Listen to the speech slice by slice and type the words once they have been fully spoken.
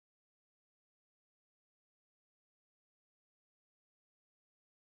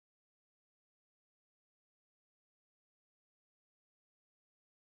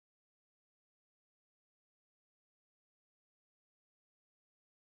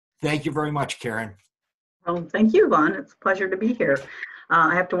Thank you very much, Karen. Well, thank you, Vaughn. It's a pleasure to be here.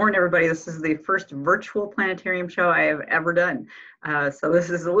 I have to warn everybody, this is the first virtual planetarium show I have ever done. So this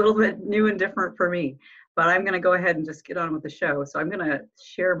is a little bit new and different for me, but I'm going to go ahead and just get on with the show. So I'm going to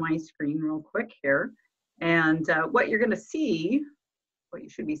share my screen real quick here. And what you're going to see, what you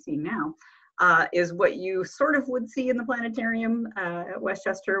should be seeing now, is what you sort of would see in the planetarium at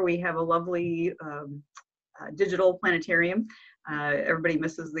Westchester. We have a lovely digital planetarium. Everybody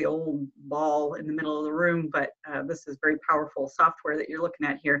misses the old ball in the middle of the room, but this is very powerful software that you're looking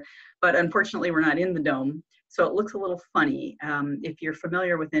at here. But unfortunately, we're not in the dome, so it looks a little funny. If you're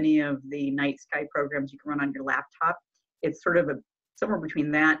familiar with any of the night sky programs you can run on your laptop, it's sort of somewhere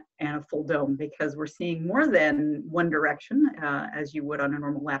between that and a full dome, because we're seeing more than one direction as you would on a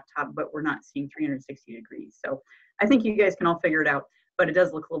normal laptop, but we're not seeing 360 degrees. So I think you guys can all figure it out, but it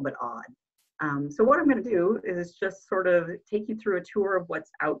does look a little bit odd. So what I'm going to do is just sort of take you through a tour of what's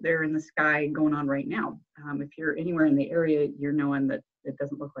out there in the sky going on right now. If you're anywhere in the area, you're knowing that it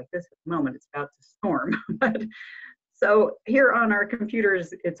doesn't look like this at the moment. It's about to storm. But so here on our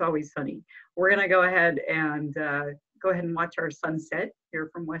computers, it's always sunny. We're going to go ahead and watch our sunset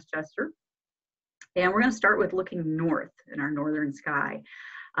here from Westchester. And we're going to start with looking north in our northern sky.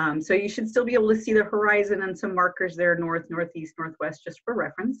 So you should still be able to see the horizon and some markers there, north, northeast, northwest, just for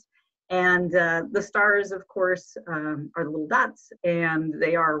reference. And the stars, of course, are the little dots, and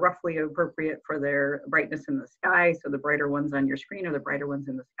they are roughly appropriate for their brightness in the sky. So the brighter ones on your screen are the brighter ones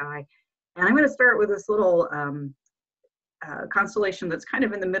in the sky. And I'm going to start with this little constellation that's kind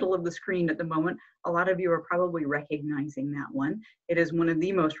of in the middle of the screen at the moment. A lot of you are probably recognizing that one. It is one of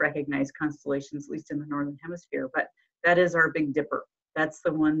the most recognized constellations, at least in the Northern Hemisphere, but that is our Big Dipper. That's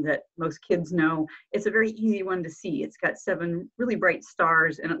the one that most kids know. It's a very easy one to see. It's got 7 really bright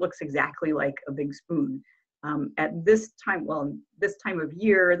stars, and it looks exactly like a big spoon. At this time, well, this time of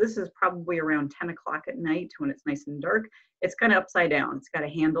year, this is probably around 10 o'clock at night when it's nice and dark. It's kind of upside down. It's got a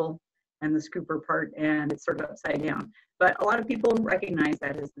handle and the scooper part, and it's sort of upside down. But a lot of people recognize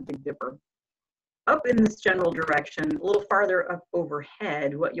that as the Big Dipper. Up in this general direction, a little farther up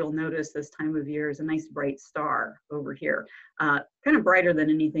overhead, what you'll notice this time of year is a nice bright star over here, kind of brighter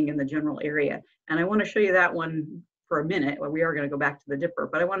than anything in the general area. And I want to show you that one for a minute. Well, we are going to go back to the Dipper,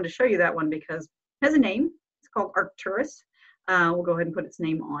 but I wanted to show you that one because it has a name. It's called Arcturus. We'll go ahead and put its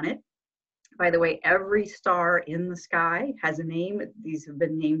name on it. By the way, every star in the sky has a name. These have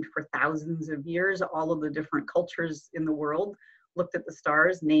been named for thousands of years. All of the different cultures in the world looked at the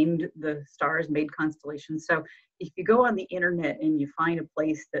stars, named the stars, made constellations. So if you go on the internet and you find a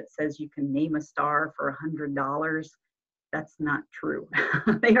place that says you can name a star for $100, that's not true.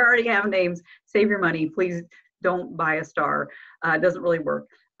 They already have names. Save your money. Please don't buy a star. It doesn't really work.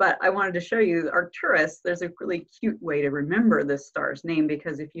 But I wanted to show you Arcturus. There's a really cute way to remember this star's name,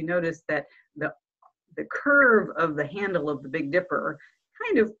 because if you notice that the curve of the handle of the Big Dipper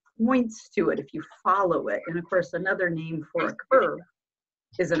kind of points to it if you follow it. And of course, another name for a curve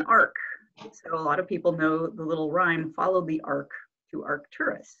is an arc. So a lot of people know the little rhyme, follow the arc to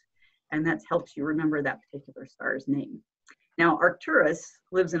Arcturus. And that helps you remember that particular star's name. Now, Arcturus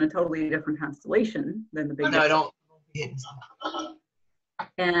lives in a totally different constellation than the Big Dipper. No, I don't.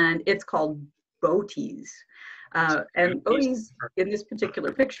 And it's called Bootes. And Bootes, in this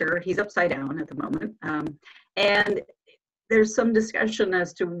particular picture, he's upside down at the moment. And there's some discussion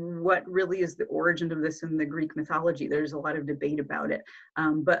as to what really is the origin of this in the Greek mythology. There's a lot of debate about it.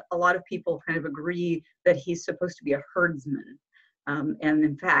 But a lot of people kind of agree that he's supposed to be a herdsman. And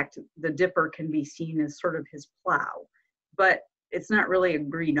in fact, the Dipper can be seen as sort of his plow. But it's not really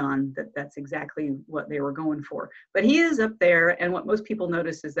agreed on that that's exactly what they were going for. But he is up there, and what most people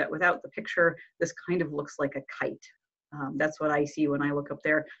notice is that without the picture, this kind of looks like a kite. That's what I see when I look up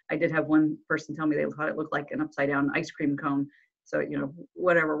there. I did have one person tell me they thought it looked like an upside down ice cream cone. So, you know,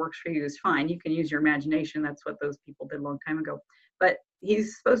 whatever works for you is fine. You can use your imagination. That's what those people did a long time ago. But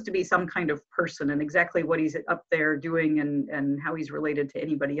he's supposed to be some kind of person, and exactly what he's up there doing and how he's related to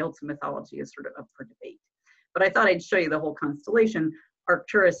anybody else in mythology is sort of up for debate. But I thought I'd show you the whole constellation.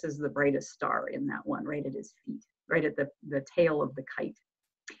 Arcturus is the brightest star in that one, right at his feet, right at the tail of the kite.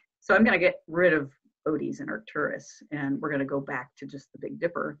 So I'm going to get rid of Bootes and Arcturus, and we're going to go back to just the Big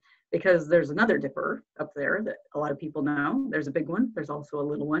Dipper, because there's another Dipper up there that a lot of people know. There's a big one. There's also a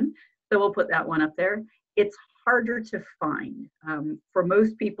little one. So we'll put that one up there. It's harder to find. For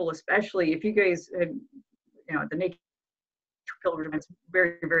most people, especially if you guys, you know, the nature pilgrimage,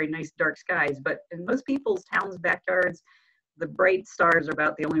 very, very nice dark skies, but in most people's towns' backyards, the bright stars are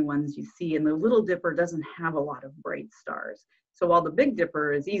about the only ones you see, and the Little Dipper doesn't have a lot of bright stars. So while the Big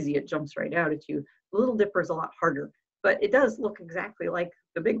Dipper is easy, it jumps right out at you, the Little Dipper is a lot harder. but it does look exactly like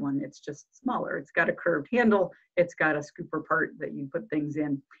the big one. It's just smaller. It's got a curved handle. It's got a scooper part that you put things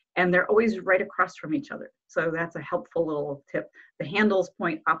in, and they're always right across from each other. So that's a helpful little tip. The handles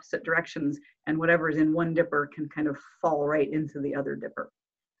point opposite directions, and whatever's in one dipper can kind of fall right into the other dipper.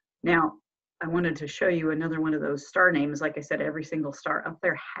 Now, I wanted to show you another one of those star names. Like I said, every single star up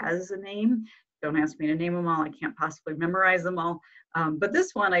there has a name. Don't ask me to name them all. I can't possibly memorize them all. But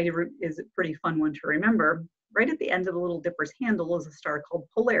this one is a pretty fun one to remember. Right at the end of the Little Dipper's handle is a star called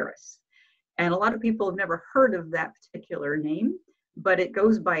Polaris. And a lot of people have never heard of that particular name, but it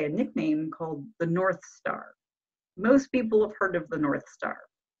goes by a nickname called the North Star. Most people have heard of the North Star.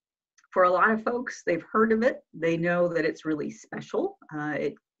 For a lot of folks, they've heard of it. They know that it's really special.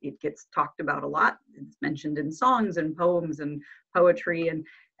 It gets talked about a lot. It's mentioned in songs and poems and poetry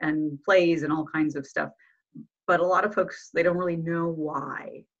and plays and all kinds of stuff. But a lot of folks, they don't really know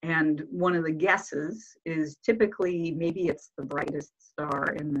why. And one of the guesses is typically maybe it's the brightest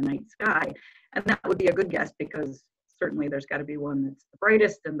star in the night sky. And that would be a good guess because certainly there's got to be one that's the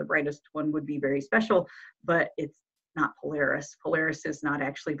brightest, and the brightest one would be very special, but it's not Polaris. Polaris is not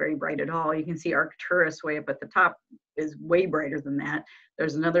actually very bright at all. You can see Arcturus way up at the top is way brighter than that.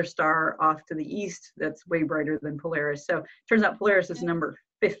 There's another star off to the east that's way brighter than Polaris. So it turns out Polaris is number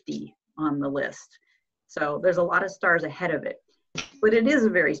 50 on the list. So there's a lot of stars ahead of it, but it is a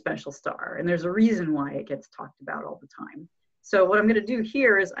very special star, and there's a reason why it gets talked about all the time. So what I'm going to do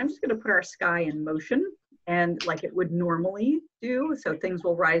here is I'm just going to put our sky in motion, and like it would normally do. So things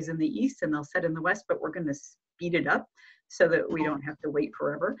will rise in the east and they'll set in the west, but we're going to speed it up so that we don't have to wait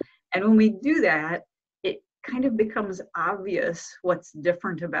forever. And when we do that, it kind of becomes obvious what's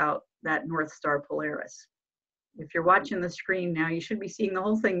different about that North Star Polaris. If you're watching the screen now, you should be seeing the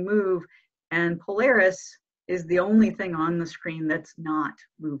whole thing move, and Polaris is the only thing on the screen that's not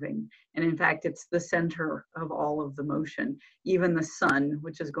moving. And in fact, it's the center of all of the motion. Even the sun,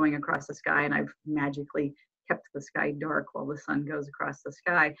 which is going across the sky, and I've magically kept the sky dark while the sun goes across the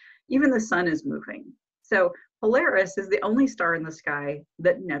sky, even the sun is moving. So Polaris is the only star in the sky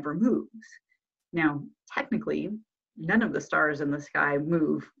that never moves. Now, technically, none of the stars in the sky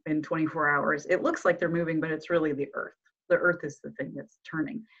move in 24 hours. It looks like they're moving, but it's really the Earth. The Earth is the thing that's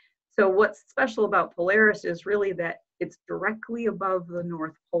turning. So what's special about Polaris is really that it's directly above the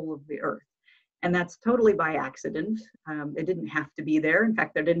North Pole of the Earth. And that's totally by accident. It didn't have to be there. In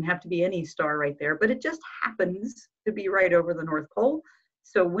fact, there didn't have to be any star right there, but it just happens to be right over the North Pole.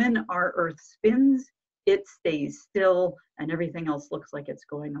 So when our Earth spins, it stays still and everything else looks like it's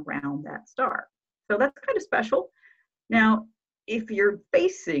going around that star. So that's kind of special. Now, if you're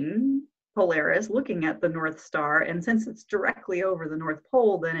facing Polaris, looking at the North Star, and since it's directly over the North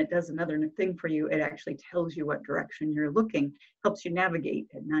Pole, then it does another thing for you. It actually tells you what direction you're looking, helps you navigate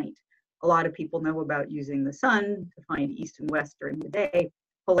at night. A lot of people know about using the sun to find east and west during the day.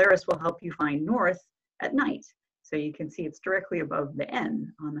 Polaris will help you find north at night. So you can see it's directly above the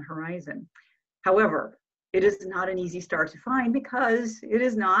N on the horizon. However, it is not an easy star to find because it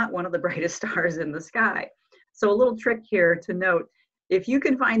is not one of the brightest stars in the sky. So a little trick here to note, if you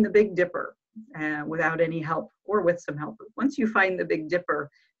can find the Big Dipper without any help or with some help, once you find the Big Dipper,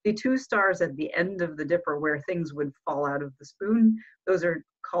 the two stars at the end of the dipper where things would fall out of the spoon, those are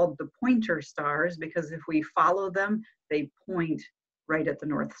called the pointer stars because if we follow them, they point right at the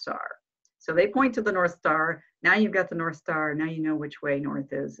North Star. So they point to the North Star. Now you've got the North Star. Now you know which way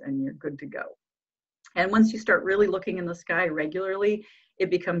north is and you're good to go. And once you start really looking in the sky regularly, it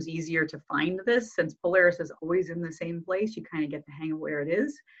becomes easier to find this. Since Polaris is always in the same place, you kind of get the hang of where it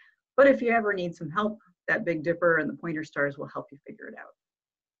is. But if you ever need some help, that Big Dipper and the pointer stars will help you figure it out.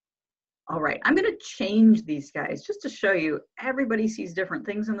 All right, I'm going to change these guys just to show you everybody sees different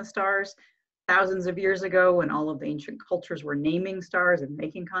things in the stars. Thousands of years ago, when all of the ancient cultures were naming stars and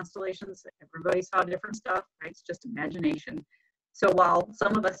making constellations, everybody saw different stuff, right? It's just imagination. So while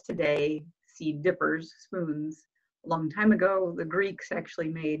some of us today see dippers, spoons, a long time ago, the Greeks actually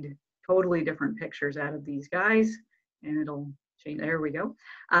made totally different pictures out of these guys, and it'll change. There we go.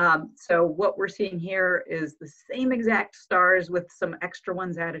 So what we're seeing here is the same exact stars with some extra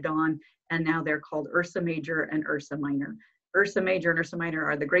ones added on, and now they're called Ursa Major and Ursa Minor. Ursa Major and Ursa Minor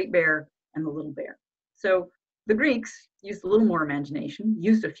are the Great Bear and the Little Bear. So the Greeks used a little more imagination,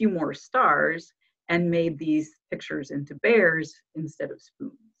 used a few more stars, and made these pictures into bears instead of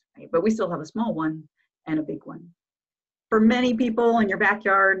spoons. Right? But we still have a small one and a big one. For many people in your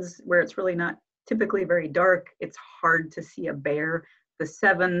backyards where it's really not typically very dark, it's hard to see a bear. The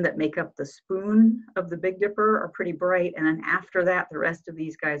 7 that make up the spoon of the Big Dipper are pretty bright, and then after that, the rest of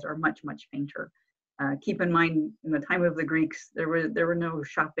these guys are much, much fainter. Keep in mind, in the time of the Greeks, there were no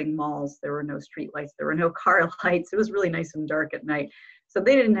shopping malls, there were no street lights, there were no car lights. It was really nice and dark at night. So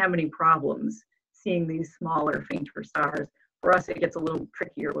they didn't have any problems seeing these smaller, fainter stars. For us, it gets a little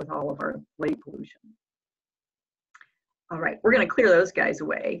trickier with all of our light pollution. All right, we're going to clear those guys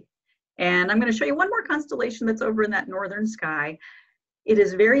away. And I'm going to show you one more constellation that's over in that northern sky. It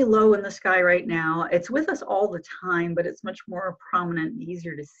is very low in the sky right now. It's with us all the time, but it's much more prominent and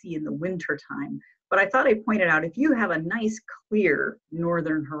easier to see in the winter time. But I thought I'd point it out. If you have a nice, clear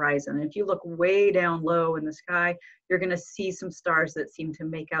northern horizon, and if you look way down low in the sky, you're going to see some stars that seem to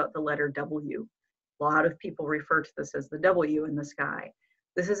make out the letter W. A lot of people refer to this as the W in the sky.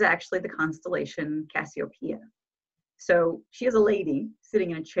 This is actually the constellation Cassiopeia. So she is a lady sitting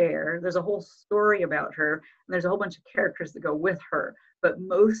in a chair. There's a whole story about her, and there's a whole bunch of characters that go with her. But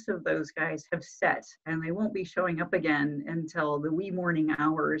most of those guys have set, and they won't be showing up again until the wee morning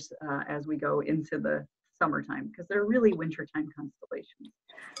hours as we go into the summertime, because they're really wintertime constellations.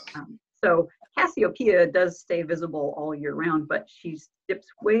 So Cassiopeia does stay visible all year round, but she dips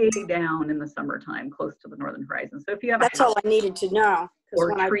way down in the summertime, close to the northern horizon. So if you have That's all I needed to know, because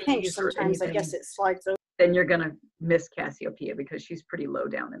when I pinch, trees or sometimes I anything, guess it slides over. then you're going to miss Cassiopeia because she's pretty low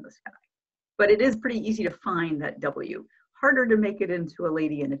down in the sky. But it is pretty easy to find that W. Harder to make it into a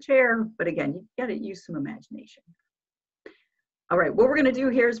lady in a chair, but again, you got to use some imagination. All right, what we're going to do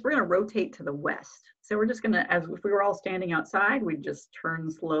here is we're going to rotate to the west. So we're just going to, as if we were all standing outside, we just turn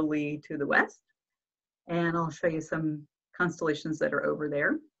slowly to the west. And I'll show you some constellations that are over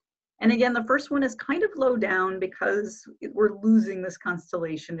there. And again, the first one is kind of low down because we're losing this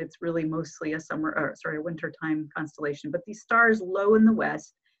constellation. It's really mostly a wintertime constellation, but these stars low in the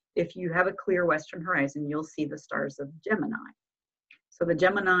west, if you have a clear western horizon, you'll see the stars of Gemini. So the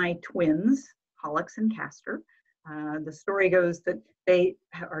Gemini twins, Pollux and Castor, the story goes that they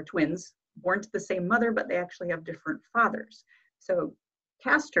are twins, born to the same mother, but they actually have different fathers. So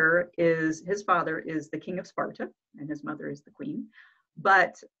Castor his father is the king of Sparta, and his mother is the queen.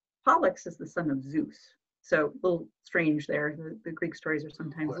 But Pollux is the son of Zeus. So a little strange there. The Greek stories are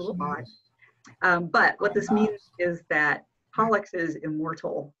sometimes a little odd. But what this means is that Pollux is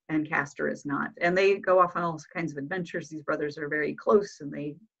immortal and Castor is not. And they go off on all kinds of adventures. These brothers are very close and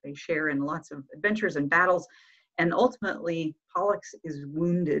they share in lots of adventures and battles. And ultimately, Pollux is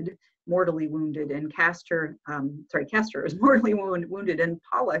wounded, mortally wounded, and Castor is mortally wounded, and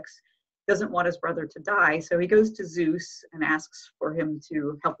Pollux doesn't want his brother to die. So he goes to Zeus and asks for him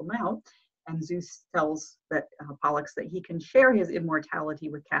to help him out. And Zeus tells Pollux that he can share his immortality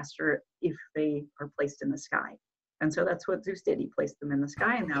with Castor if they are placed in the sky. And so that's what Zeus did. He placed them in the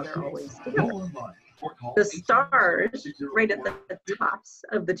sky, and now they're always together. The stars right at the tops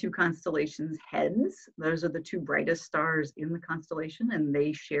of the two constellations' heads, those are the two brightest stars in the constellation, and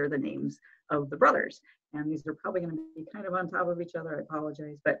they share the names of the brothers. And these are probably going to be kind of on top of each other. I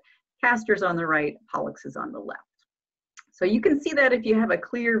apologize. But Castor's on the right, Pollux is on the left. So you can see that if you have a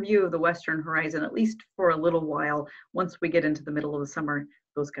clear view of the western horizon, at least for a little while. Once we get into the middle of the summer,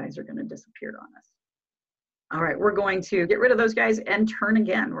 those guys are going to disappear on us. All right, we're going to get rid of those guys and turn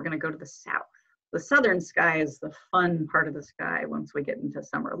again. We're going to go to the south. The southern sky is the fun part of the sky once we get into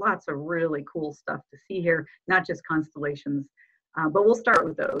summer. Lots of really cool stuff to see here, not just constellations, but we'll start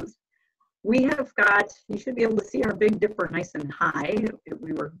with those. We have got, you should be able to see our Big Dipper nice and high.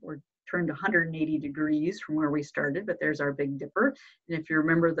 We're turned 180 degrees from where we started, but there's our Big Dipper. And if you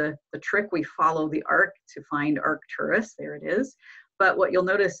remember the trick, we follow the arc to find Arcturus. There it is. But what you'll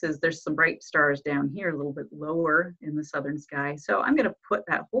notice is there's some bright stars down here, a little bit lower in the southern sky. So I'm going to put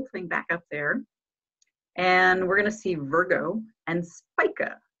that whole thing back up there. And we're going to see Virgo and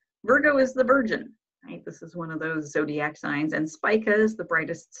Spica. Virgo is the Virgin, right? This is one of those zodiac signs. And Spica is the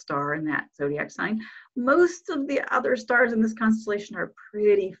brightest star in that zodiac sign. Most of the other stars in this constellation are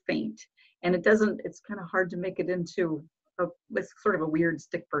pretty faint. And it's kind of hard to make it into it's sort of a weird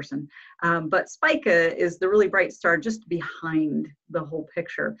stick person. But Spica is the really bright star just behind the whole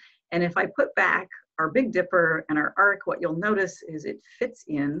picture. And if I put back our Big Dipper and our arc, what you'll notice is it fits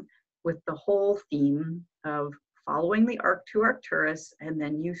in with the whole theme of following the arc to Arcturus, and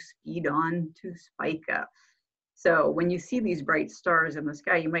then you speed on to Spica. So when you see these bright stars in the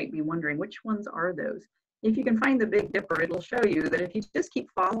sky, you might be wondering, which ones are those? If you can find the Big Dipper, it'll show you that if you just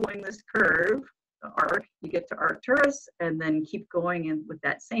keep following this curve, the arc, you get to Arcturus, and then keep going in with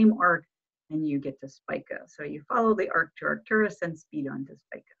that same arc, and you get to Spica. So you follow the arc to Arcturus and speed on to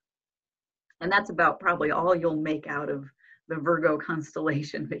Spica. And that's about probably all you'll make out of the Virgo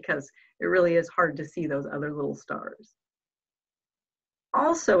constellation, because it really is hard to see those other little stars.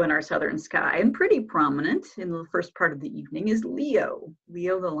 Also in our southern sky, and pretty prominent in the first part of the evening, is Leo,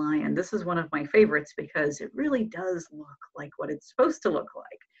 Leo the lion. This is one of my favorites because it really does look like what it's supposed to look like.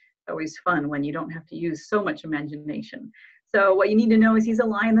 Always fun when you don't have to use so much imagination. So what you need to know is he's a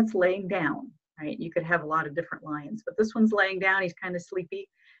lion that's laying down, right? You could have a lot of different lions, but this one's laying down. He's kind of sleepy,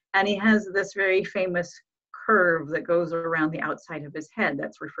 and he has this very famous curve that goes around the outside of his head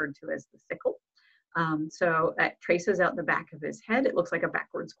that's referred to as the sickle. So it traces out the back of his head. It looks like a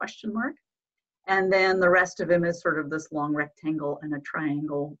backwards question mark. And then the rest of him is sort of this long rectangle and a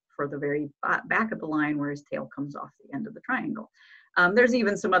triangle for the very back of the line where his tail comes off the end of the triangle. There's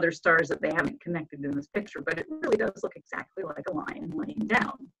even some other stars that they haven't connected in this picture, but it really does look exactly like a lion laying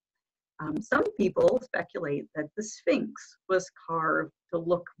down. Some people speculate that the Sphinx was carved to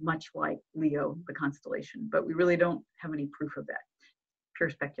look much like Leo, the constellation, but we really don't have any proof of that.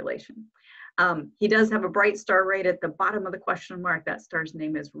 Pure speculation. He does have a bright star right at the bottom of the question mark. That star's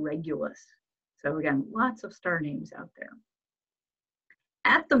name is Regulus. So again, lots of star names out there.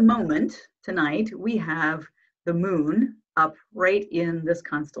 At the moment, tonight, we have the moon up right in this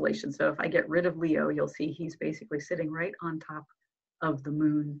constellation. So if I get rid of Leo, you'll see he's basically sitting right on top of the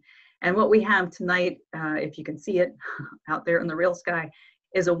moon. And what we have tonight, if you can see it out there in the real sky,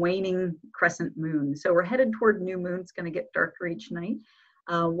 is a waning crescent moon. So we're headed toward new moon. It's going to get darker each night.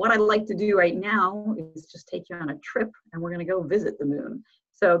 What I'd like to do right now is just take you on a trip, and we're going to go visit the moon.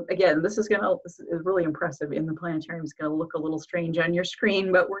 So again, this is really impressive in the planetarium. It's going to look a little strange on your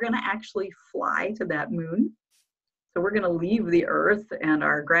screen, but we're going to actually fly to that moon. So we're going to leave the Earth, and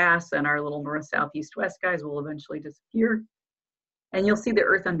our grass and our little north, south, east, west skies will eventually disappear. And you'll see the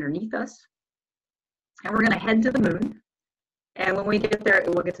Earth underneath us. And we're going to head to the moon. And when we get there,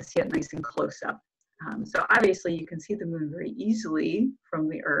 we'll get to see it nice and close up. So obviously you can see the moon very easily from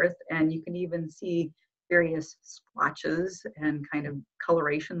the Earth, and you can even see various splotches and kind of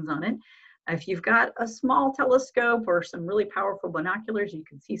colorations on it. If you've got a small telescope or some really powerful binoculars, you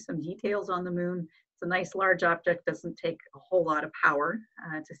can see some details on the moon. It's a nice large object, doesn't take a whole lot of power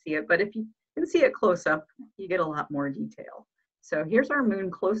to see it, but if you can see it close up, you get a lot more detail. So here's our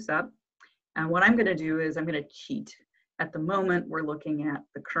moon close up, and what I'm going to do is I'm going to cheat. At the moment, we're looking at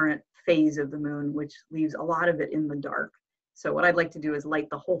the current phase of the moon, which leaves a lot of it in the dark. So what I'd like to do is light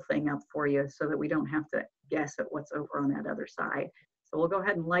the whole thing up for you so that we don't have to guess at what's over on that other side. So we'll go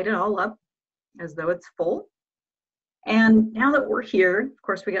ahead and light it all up as though it's full. And now that we're here, of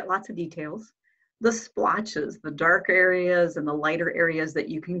course, we got lots of details. The splotches, the dark areas and the lighter areas that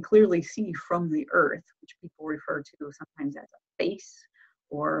you can clearly see from the Earth, which people refer to sometimes as a face,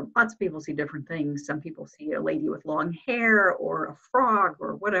 or lots of people see different things. Some people see a lady with long hair or a frog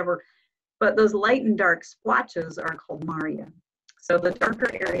or whatever, but those light and dark splotches are called maria. So the darker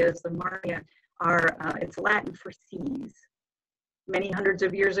areas, the maria, are, it's Latin for seas. Many hundreds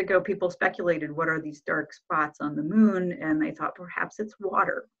of years ago, people speculated what are these dark spots on the moon, and they thought perhaps it's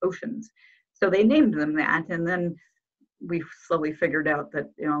water, oceans. So they named them that, and then we slowly figured out that,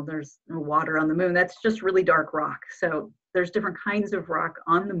 you know, there's no water on the moon. That's just really dark rock. So there's different kinds of rock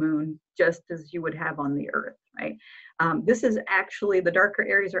on the moon, just as you would have on the Earth, right? This is actually, the darker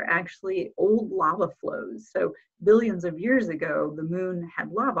areas are actually old lava flows. So billions of years ago, the moon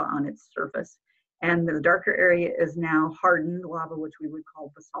had lava on its surface, and the darker area is now hardened lava, which we would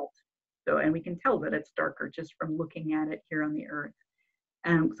call basalt. So, and we can tell that it's darker just from looking at it here on the Earth.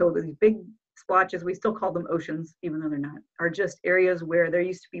 And so these big splotches, we still call them oceans, even though they're not, are just areas where there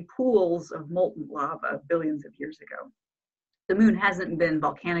used to be pools of molten lava billions of years ago. The moon hasn't been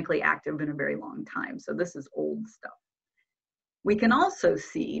volcanically active in a very long time, so this is old stuff. We can also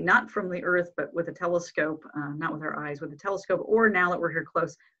see, not from the Earth, but with a telescope, not with our eyes, with a telescope, or now that we're here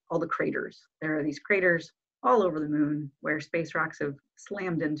close, all the craters. There are these craters all over the moon where space rocks have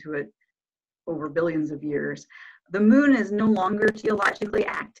slammed into it over billions of years. The moon is no longer geologically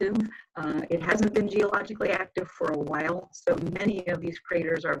active. It hasn't been geologically active for a while, so many of these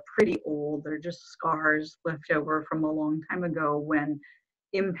craters are pretty old. They're just scars left over from a long time ago when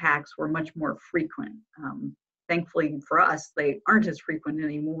impacts were much more frequent. Thankfully for us, they aren't as frequent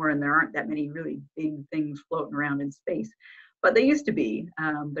anymore, and there aren't that many really big things floating around in space. But they used to be.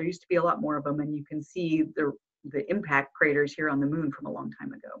 There used to be a lot more of them, and you can see the impact craters here on the moon from a long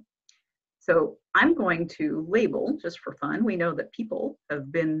time ago. So I'm going to label, just for fun, we know that people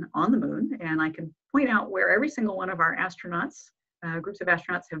have been on the moon, and I can point out where every single one of our astronauts, groups of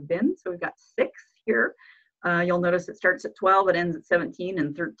astronauts have been. So we've got 6 here. You'll notice it starts at 12, it ends at 17,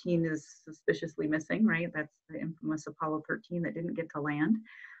 and 13 is suspiciously missing, right? That's the infamous Apollo 13 that didn't get to land.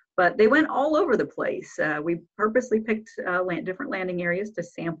 But they went all over the place. We purposely picked different landing areas to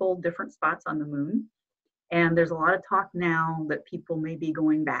sample different spots on the moon. And there's a lot of talk now that people may be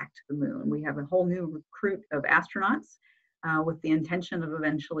going back to the moon. We have a whole new recruit of astronauts with the intention of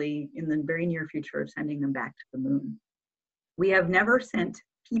eventually, in the very near future, of sending them back to the moon. We have never sent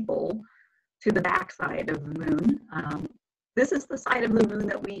people to the backside of the moon. This is the side of the moon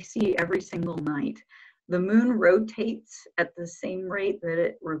that we see every single night. The moon rotates at the same rate that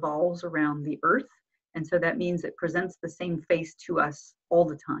it revolves around the Earth. And so that means it presents the same face to us all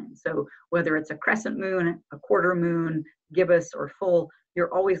the time. So whether it's a crescent moon, a quarter moon, gibbous, or full,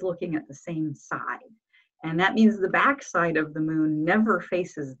 you're always looking at the same side. And that means the backside of the moon never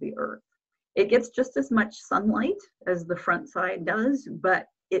faces the Earth. It gets just as much sunlight as the front side does, but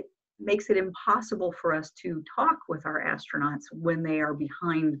it makes it impossible for us to talk with our astronauts when they are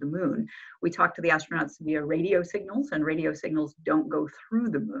behind the moon. We talk to the astronauts via radio signals, and radio signals don't go through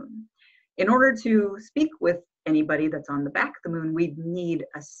the moon. In order to speak with anybody that's on the back of the moon, we need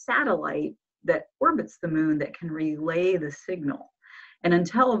a satellite that orbits the moon that can relay the signal. And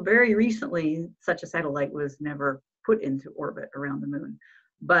until very recently, such a satellite was never put into orbit around the moon.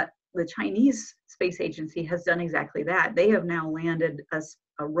 But the Chinese space agency has done exactly that. They have now landed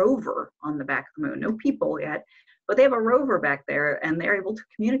a rover on the back of the moon. No people yet, but they have a rover back there, and they're able to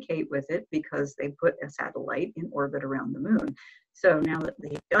communicate with it because they put a satellite in orbit around the moon. So now that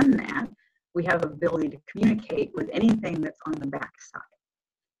they've done that, we have the ability to communicate with anything that's on the back side.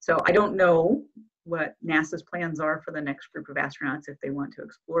 So I don't know what NASA's plans are for the next group of astronauts, if they want to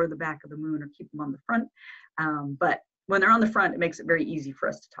explore the back of the moon or keep them on the front. But when they're on the front, it makes it very easy for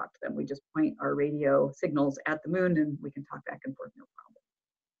us to talk to them. We just point our radio signals at the moon and we can talk back and forth, no problem.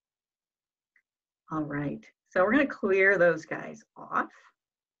 All right, so we're going to clear those guys off.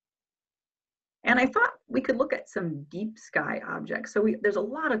 And I thought we could look at some deep sky objects. So there's a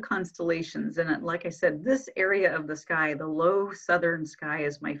lot of constellations, and like I said, this area of the sky, the low southern sky,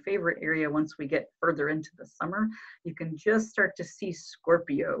 is my favorite area. Once we get further into the summer, you can just start to see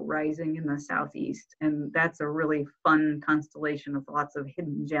Scorpio rising in the southeast, and that's a really fun constellation with lots of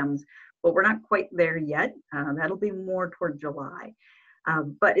hidden gems, but we're not quite there yet. That'll be more toward July.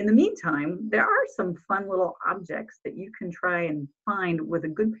 But in the meantime, there are some fun little objects that you can try and find with a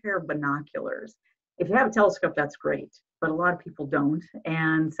good pair of binoculars. If you have a telescope, that's great, but a lot of people don't.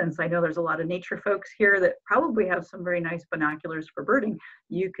 And since I know there's a lot of nature folks here that probably have some very nice binoculars for birding,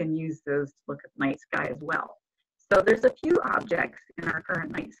 you can use those to look at the night sky as well. So there's a few objects in our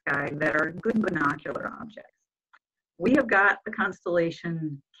current night sky that are good binocular objects. We have got the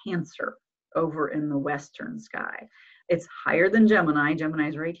constellation Cancer over in the western sky. It's higher than Gemini.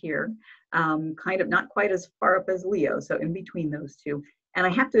 Gemini's right here, kind of not quite as far up as Leo, so in between those two. And I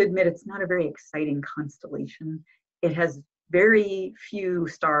have to admit, it's not a very exciting constellation. It has very few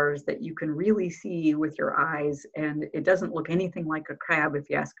stars that you can really see with your eyes, and it doesn't look anything like a crab, if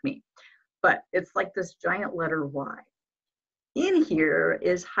you ask me. But it's like this giant letter Y. In here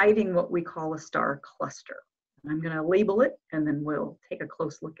is hiding what we call a star cluster. I'm going to label it, and then we'll take a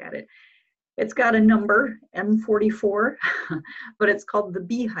close look at it. It's got a number, M44, but it's called the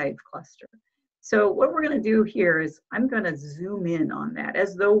Beehive cluster. So what we're going to do here is I'm going to zoom in on that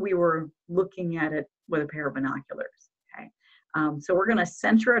as though we were looking at it with a pair of binoculars. Okay, so we're going to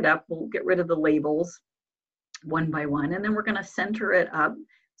center it up. We'll get rid of the labels one by one, and then we're going to center it up.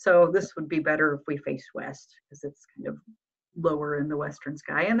 So this would be better if we face west because it's kind of lower in the western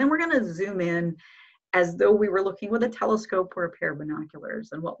sky. And then we're going to zoom in as though we were looking with a telescope or a pair of binoculars.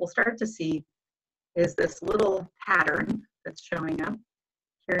 And what we'll start to see is this little pattern that's showing up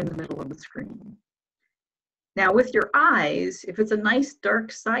here in the middle of the screen. Now with your eyes, if it's a nice dark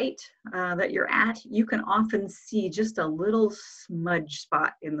site that you're at, you can often see just a little smudge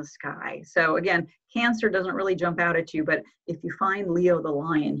spot in the sky. So again, Cancer doesn't really jump out at you, but if you find Leo the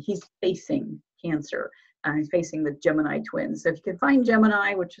lion, he's facing Cancer. He's facing the Gemini twins. So if you can find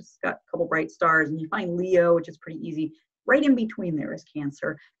Gemini, which has got a couple bright stars, and you find Leo, which is pretty easy, right in between there is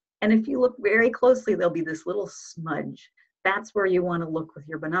Cancer. And if you look very closely, there'll be this little smudge. That's where you want to look with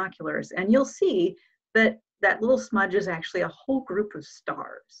your binoculars. And you'll see that that little smudge is actually a whole group of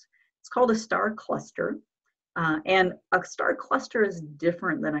stars. It's called a star cluster. And a star cluster is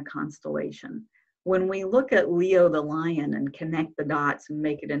different than a constellation. When we look at Leo the lion and connect the dots and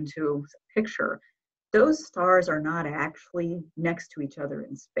make it into a picture, those stars are not actually next to each other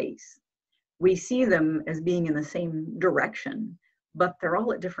in space. We see them as being in the same direction, but they're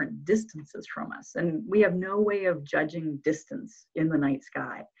all at different distances from us. And we have no way of judging distance in the night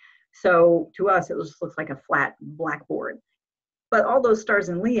sky. So to us, it just looks like a flat blackboard. But all those stars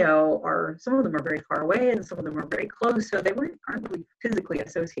in Leo some of them are very far away and some of them are very close. So they aren't really physically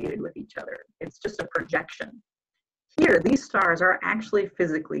associated with each other. It's just a projection. Here, these stars are actually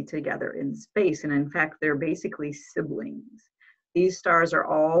physically together in space, and in fact, they're basically siblings. These stars are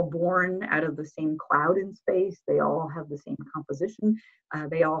all born out of the same cloud in space. They all have the same composition.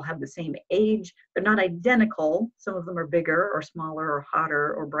 They all have the same age. They're not identical. Some of them are bigger or smaller or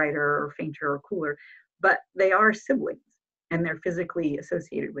hotter or brighter or fainter or cooler, but they are siblings and they're physically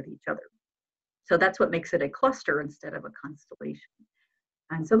associated with each other. So that's what makes it a cluster instead of a constellation.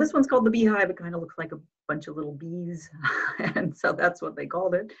 And so this one's called the beehive. It kind of looks like a bunch of little bees. And so that's what they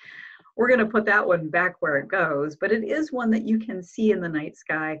called it. We're going to put that one back where it goes, but it is one that you can see in the night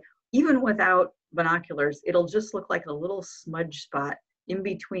sky. Even without binoculars, it'll just look like a little smudge spot in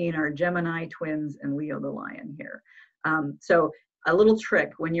between our Gemini twins and Leo the lion here. So a little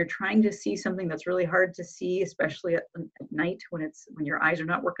trick, when you're trying to see something that's really hard to see, especially at night when your eyes are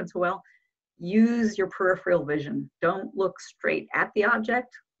not working so well, use your peripheral vision. Don't look straight at the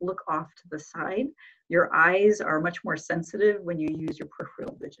object, look off to the side. Your eyes are much more sensitive when you use your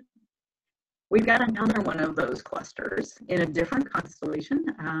peripheral vision. We've got another one of those clusters in a different constellation.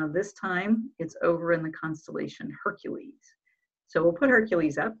 This time it's over in the constellation Hercules. So we'll put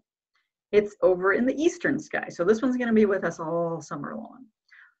Hercules up. It's over in the eastern sky. So this one's going to be with us all summer long.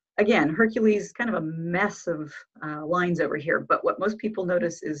 Again, Hercules is kind of a mess of lines over here, but what most people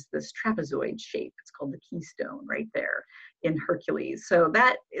notice is this trapezoid shape. It's called the keystone right there in Hercules. So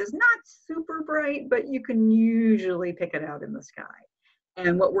that is not super bright, but you can usually pick it out in the sky.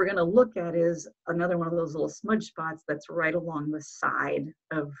 And what we're going to look at is another one of those little smudge spots that's right along the side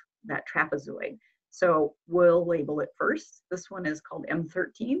of that trapezoid. So we'll label it first. This one is called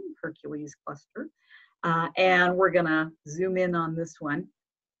M13, Hercules cluster. And we're going to zoom in on this one.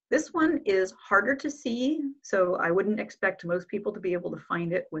 This one is harder to see, so I wouldn't expect most people to be able to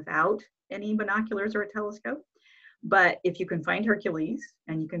find it without any binoculars or a telescope. But if you can find Hercules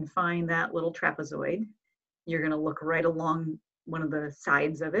and you can find that little trapezoid, you're going to look right along one of the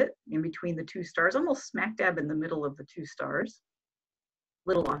sides of it, in between the two stars, almost smack dab in the middle of the two stars,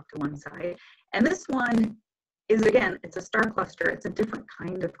 little off to one side. And this one is, again, it's a star cluster. It's a different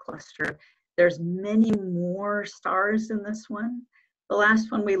kind of cluster. There's many more stars in this one. The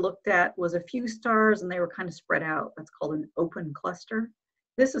last one we looked at was a few stars and they were kind of spread out. That's called an open cluster.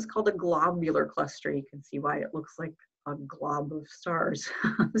 This is called a globular cluster. You can see why it looks like a glob of stars.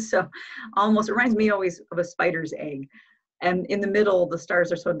 So almost, it reminds me always of a spider's egg. And in the middle, the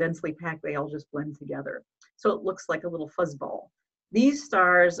stars are so densely packed, they all just blend together. So it looks like a little fuzzball. These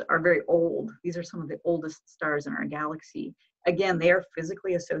stars are very old. These are some of the oldest stars in our galaxy. Again, they are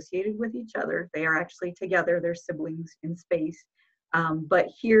physically associated with each other. They are actually together. They're siblings in space. But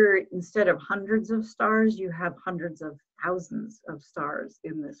here, instead of hundreds of stars, you have hundreds of thousands of stars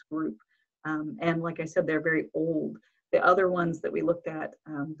in this group. And like I said, they're very old. The other ones that we looked at,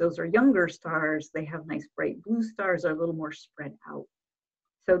 those are younger stars. They have nice bright blue stars, are a little more spread out.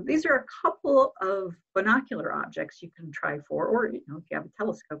 So these are a couple of binocular objects you can try for, or if you have a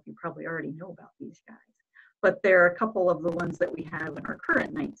telescope, you probably already know about these guys. But there are a couple of the ones that we have in our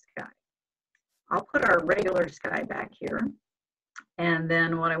current night sky. I'll put our regular sky back here. And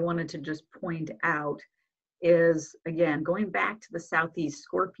then what I wanted to just point out is, again, going back to the southeast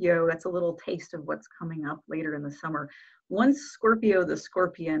Scorpio, that's a little taste of what's coming up later in the summer. Once Scorpio, the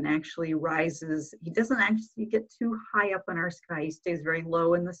scorpion, actually rises, he doesn't actually get too high up in our sky. He stays very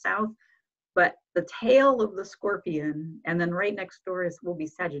low in the south. But the tail of the scorpion, and then right next door will be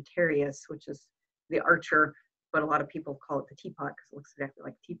Sagittarius, which is the archer, but a lot of people call it the teapot because it looks exactly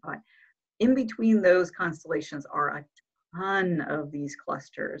like a teapot. In between those constellations are a ton of these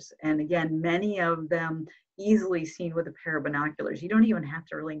clusters. And again, many of them easily seen with a pair of binoculars. You don't even have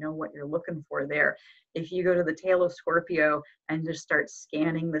to really know what you're looking for there. If you go to the tail of Scorpio and just start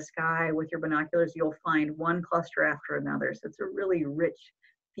scanning the sky with your binoculars, you'll find one cluster after another. So it's a really rich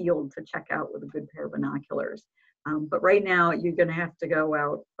field to check out with a good pair of binoculars. But right now, you're going to have to go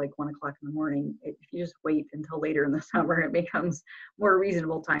out like 1 o'clock in the morning. If you just wait until later in the summer, it becomes more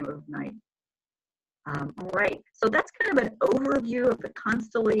reasonable time of night. All right, so that's kind of an overview of the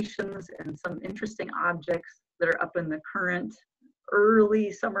constellations and some interesting objects that are up in the current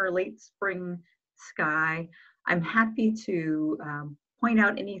early summer, late spring sky. I'm happy to point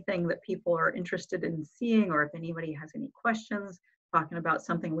out anything that people are interested in seeing, or if anybody has any questions talking about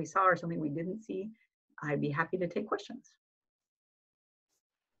something we saw or something we didn't see, I'd be happy to take questions.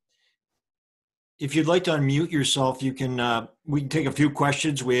 If you'd like to unmute yourself, you can. We can take a few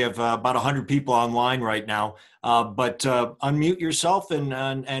questions. We have about 100 people online right now, but unmute yourself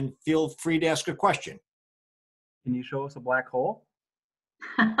and feel free to ask a question. Can you show us a black hole?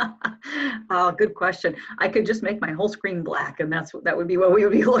 Oh, good question. I could just make my whole screen black, and that would be what we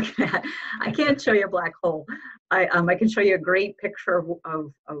would be looking at. I can't show you a black hole. I can show you a great picture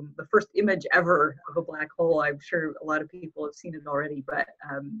of the first image ever of a black hole. I'm sure a lot of people have seen it already, but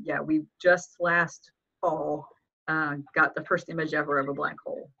yeah, we just last fall got the first image ever of a black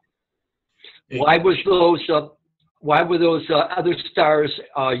hole. Why were those other stars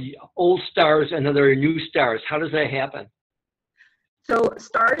old stars and then there are new stars? How does that happen? So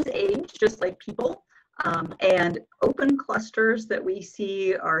stars age just like people, and open clusters that we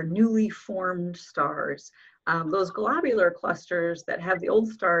see are newly formed stars. Those globular clusters that have the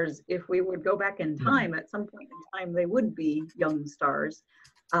old stars, if we would go back in time, at some point in time, they would be young stars.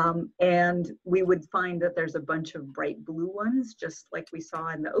 And we would find that there's a bunch of bright blue ones, just like we saw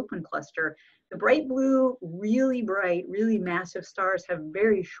in the open cluster. The bright blue, really bright, really massive stars have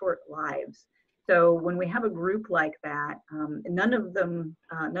very short lives. So when we have a group like that, none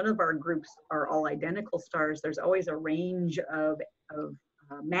of our groups are all identical stars. There's always a range of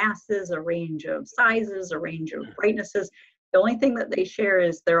masses, a range of sizes, a range of brightnesses. The only thing that they share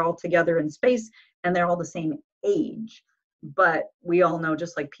is they're all together in space and they're all the same age. But we all know,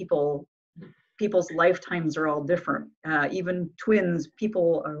 just like people's lifetimes are all different. Even twins,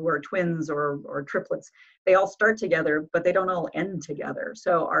 people who are twins or triplets, they all start together, but they don't all end together.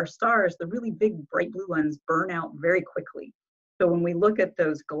 So our stars, the really big bright blue ones, burn out very quickly. So when we look at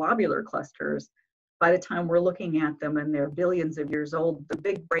those globular clusters, by the time we're looking at them and they're billions of years old, the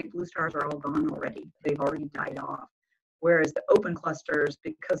big bright blue stars are all gone already. They've already died off. Whereas the open clusters,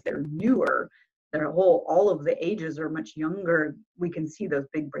 because they're newer, all of the ages are much younger, we can see those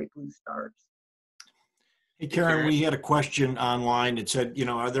big bright blue stars. Hey, Karen, we had a question online. It said,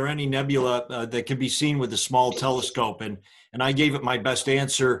 are there any nebula that can be seen with a small telescope? And I gave it my best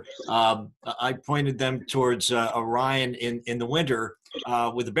answer. I pointed them towards Orion in the winter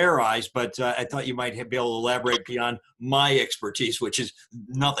with the bare eyes, but I thought you might be able to elaborate beyond my expertise, which is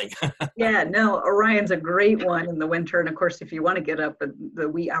nothing. Yeah, no, Orion's a great one in the winter. And of course, if you want to get up at the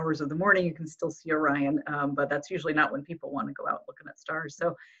wee hours of the morning, you can still see Orion, but that's usually not when people want to go out looking at stars.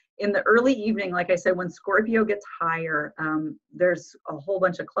 So in the early evening, like I said, when Scorpio gets higher, there's a whole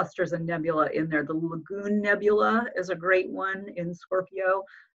bunch of clusters and nebula in there. The Lagoon Nebula is a great one in Scorpio.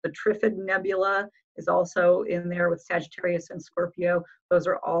 The Trifid Nebula is also in there with Sagittarius and Scorpio. Those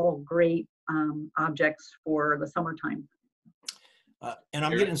are all great objects for the summertime. And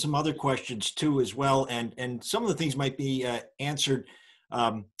I'm getting some other questions too as well. And some of the things might be answered.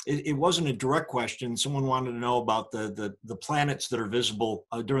 It wasn't a direct question. Someone wanted to know about the planets that are visible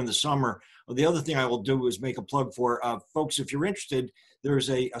during the summer. Well, the other thing I will do is make a plug for folks. If you're interested, there's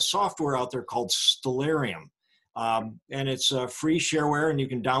a software out there called Stellarium. And it's free shareware, and you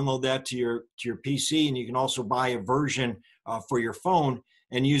can download that to your PC, and you can also buy a version for your phone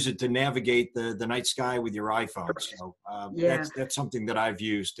and use it to navigate the night sky with your iPhone. So Yeah. that's something that I've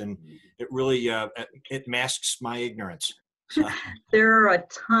used, and it really it masks my ignorance. So. There are a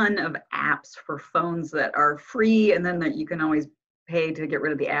ton of apps for phones that are free, and then that you can always pay to get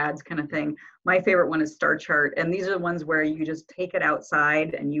rid of the ads, kind of thing. My favorite one is Star Chart, and these are the ones where you just take it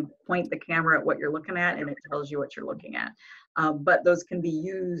outside and you point the camera at what you're looking at, and it tells you what you're looking at. But those can be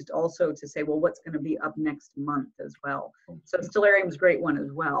used also to say, well, what's going to be up next month as well. So Stellarium's a great one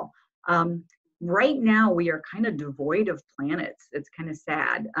as well. Right now, we are kind of devoid of planets. It's kind of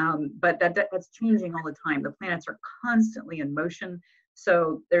sad, but that's changing all the time. The planets are constantly in motion.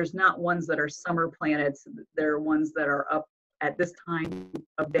 So there's not ones that are summer planets. There are ones that are up at this time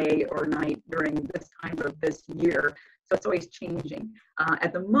of day or night during this time of this year. So it's always changing.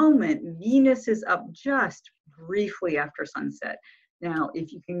 At the moment, Venus is up just briefly after sunset. Now,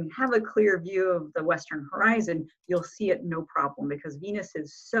 if you can have a clear view of the western horizon, you'll see it no problem, because Venus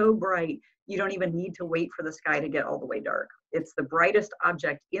is so bright, you don't even need to wait for the sky to get all the way dark. It's the brightest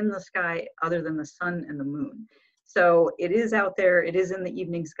object in the sky other than the sun and the moon. So it is out there, it is in the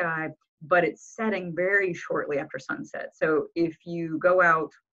evening sky, but it's setting very shortly after sunset. So if you go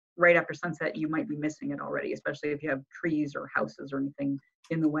out right after sunset, you might be missing it already, especially if you have trees or houses or anything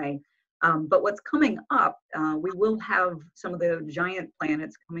in the way. But what's coming up, we will have some of the giant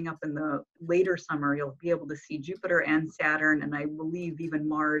planets coming up in the later summer. You'll be able to see Jupiter and Saturn, and I believe even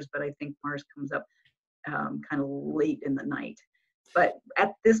Mars, but I think Mars comes up kind of late in the night. But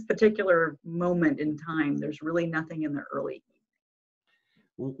at this particular moment in time, there's really nothing in the early.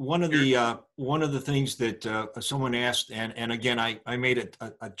 One of the things that someone asked, and again, I made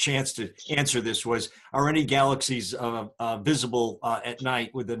a chance to answer this, was, are any galaxies visible at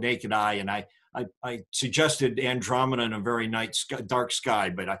night with the naked eye? And I suggested Andromeda in a very night dark sky,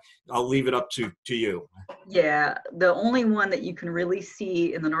 but I'll leave it up to you. Yeah, the only one that you can really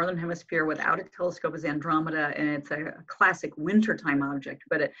see in the Northern Hemisphere without a telescope is Andromeda, and it's a classic wintertime object.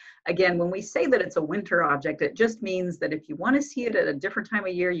 But again, when we say that it's a winter object, it just means that if you want to see it at a different time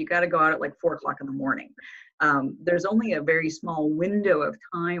of year, you got to go out at like 4 o'clock in the morning. There's only a very small window of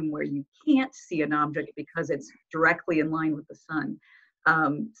time where you can't see an object because it's directly in line with the sun.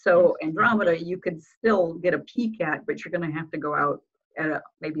 So Andromeda, you could still get a peek at, but you're going to have to go out at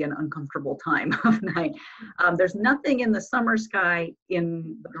maybe an uncomfortable time of night. There's nothing in the summer sky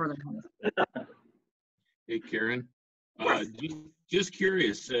in the Northern Hemisphere. Hey, Karen. Yes. Just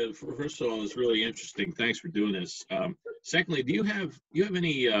curious. First of all, it's really interesting. Thanks for doing this. Secondly, do you have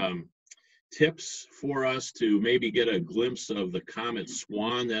any tips for us to maybe get a glimpse of the comet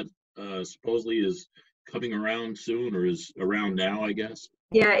Swan that supposedly is coming around soon, or is around now, I guess?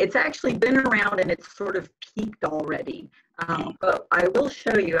 Yeah, it's actually been around and it's sort of peaked already. But I will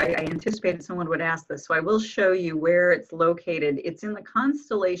show you, I anticipated someone would ask this, so I will show you where it's located. It's in the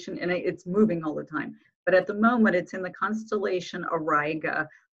constellation, and it's moving all the time. But at the moment, it's in the constellation Auriga,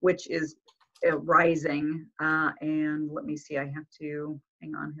 which is rising. And let me see, I have to,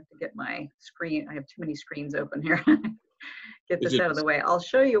 hang on, I have to get my screen. I have too many screens open here. Get this out of the way. I'll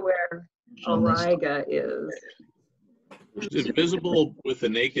show you where Auriga is. Is it visible with the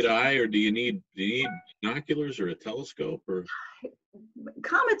naked eye, or do you need binoculars or a telescope? Or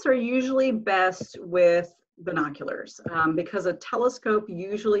comets are usually best with binoculars because a telescope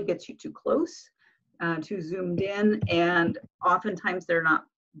usually gets you too close, too zoomed in, and oftentimes they're not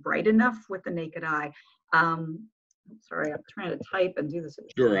bright enough with the naked eye. Sorry, I'm trying to type and do this.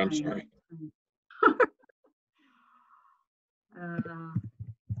 Sure, I'm sorry.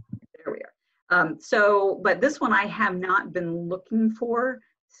 There we are. But this one I have not been looking for.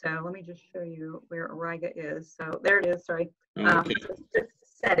 So let me just show you where Auriga is. So there it is, sorry. Okay.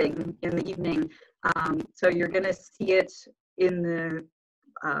 It's setting in the evening. So you're gonna see it in the,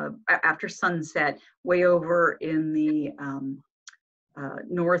 after sunset, way over in the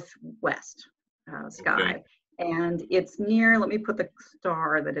northwest sky. Okay. And it's near, let me put the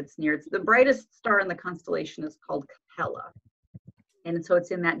star that it's near. It's the brightest star in the constellation is called Capella. And so it's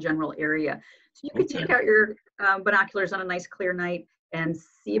in that general area. So you can take out your binoculars on a nice clear night and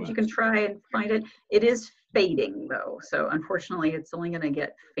see if you can try and find it. It is fading though. So unfortunately, it's only gonna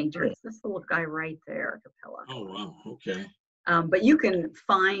get fainter. It's this little guy right there, Capella. Oh, wow, okay. But you can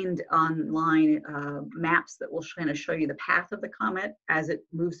find online maps that will kind of show you the path of the comet as it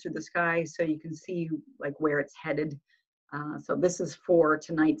moves through the sky, so you can see like where it's headed. So this is for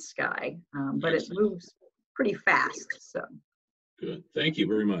tonight's sky, but it moves pretty fast. So good. Thank you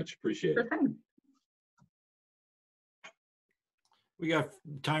very much. Appreciate it. sure thing. We got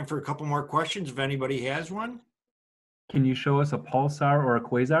time for a couple more questions if anybody has one. Can you show us a pulsar or a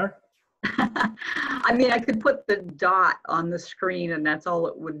quasar? I mean, I could put the dot on the screen and that's all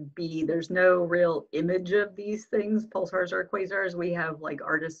it would be. There's no real image of these things, pulsars or quasars. We have like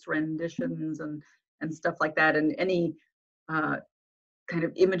artists' renditions and stuff like that. And any kind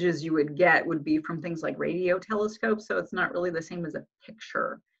of images you would get would be from things like radio telescopes. So it's not really the same as a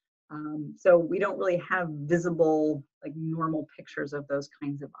picture. So we don't really have visible, like normal pictures of those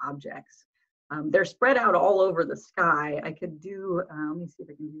kinds of objects. They're spread out all over the sky. I could do, let me see if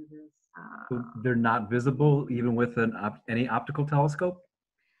I can do this. So they're not visible even with any optical telescope?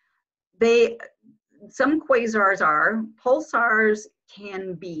 Some quasars are. Pulsars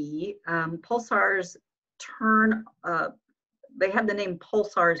can be. Pulsars turn, they have the name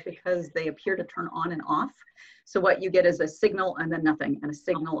pulsars because they appear to turn on and off. So what you get is a signal and then nothing, and a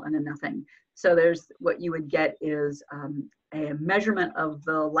signal and then nothing. So what you would get is a measurement of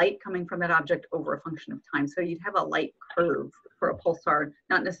the light coming from that object over a function of time. So you'd have a light curve for a pulsar,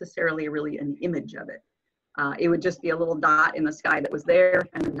 not necessarily really an image of it. It would just be a little dot in the sky that was there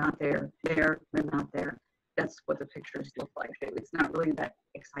and then not there, there, then not there. That's what the pictures look like. It's not really that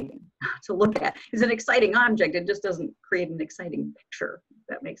exciting to look at. It's an exciting object. It just doesn't create an exciting picture, if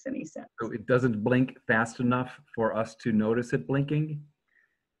that makes any sense. So it doesn't blink fast enough for us to notice it blinking?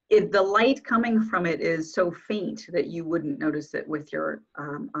 The light coming from it is so faint that you wouldn't notice it with your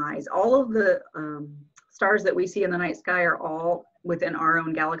eyes. All of the stars that we see in the night sky are all within our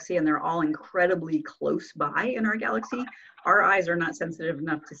own galaxy, and they're all incredibly close by in our galaxy. Our eyes are not sensitive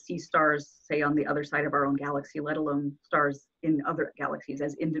enough to see stars, say, on the other side of our own galaxy, let alone stars in other galaxies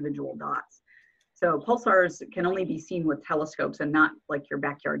as individual dots. So pulsars can only be seen with telescopes and not like your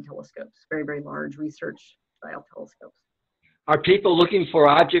backyard telescopes, very, very large research style telescopes. Are people looking for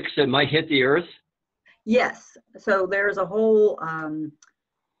objects that might hit the Earth? Yes, so there's a whole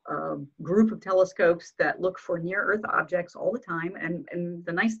group of telescopes that look for near-Earth objects all the time. And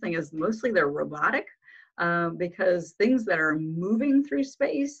the nice thing is mostly they're robotic, because things that are moving through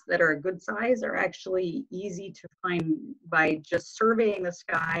space that are a good size are actually easy to find by just surveying the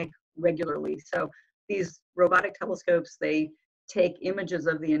sky regularly. So these robotic telescopes, they take images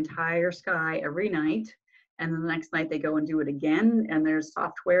of the entire sky every night, and then the next night they go and do it again, and there's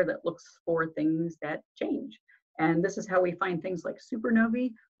software that looks for things that change. And this is how we find things like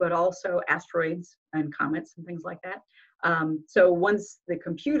supernovae, but also asteroids and comets and things like that. So once the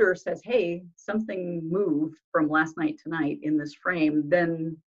computer says, hey, something moved from last night to tonight in this frame,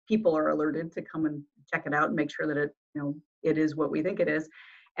 then people are alerted to come and check it out and make sure that it, it is what we think it is.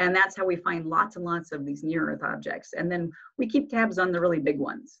 And that's how we find lots and lots of these near-Earth objects. And then we keep tabs on the really big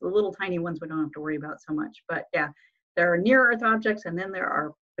ones. The little tiny ones we don't have to worry about so much. But yeah, there are near-Earth objects, and then there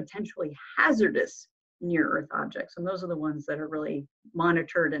are potentially hazardous near-Earth objects. And those are the ones that are really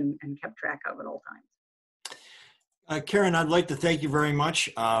monitored and kept track of at all times. Karen, I'd like to thank you very much.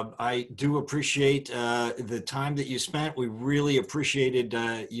 I do appreciate the time that you spent. We really appreciated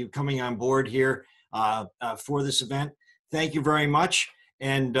you coming on board here for this event. Thank you very much.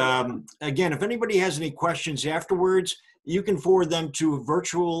 And again, if anybody has any questions afterwards, you can forward them to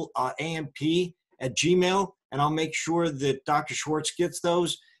virtualamp@gmail.com, and I'll make sure that Dr. Schwarz gets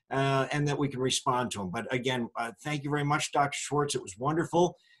those and that we can respond to them. But again, thank you very much, Dr. Schwarz. It was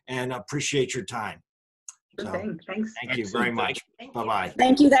wonderful, and appreciate your time. So, Thanks. Thank you very much. Bye-bye.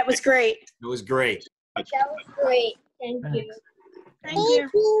 Thank you. That was great. It was great. That was great. Thank you. Thank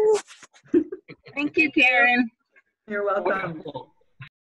you. Thank you, Karen. You're welcome. Wonderful.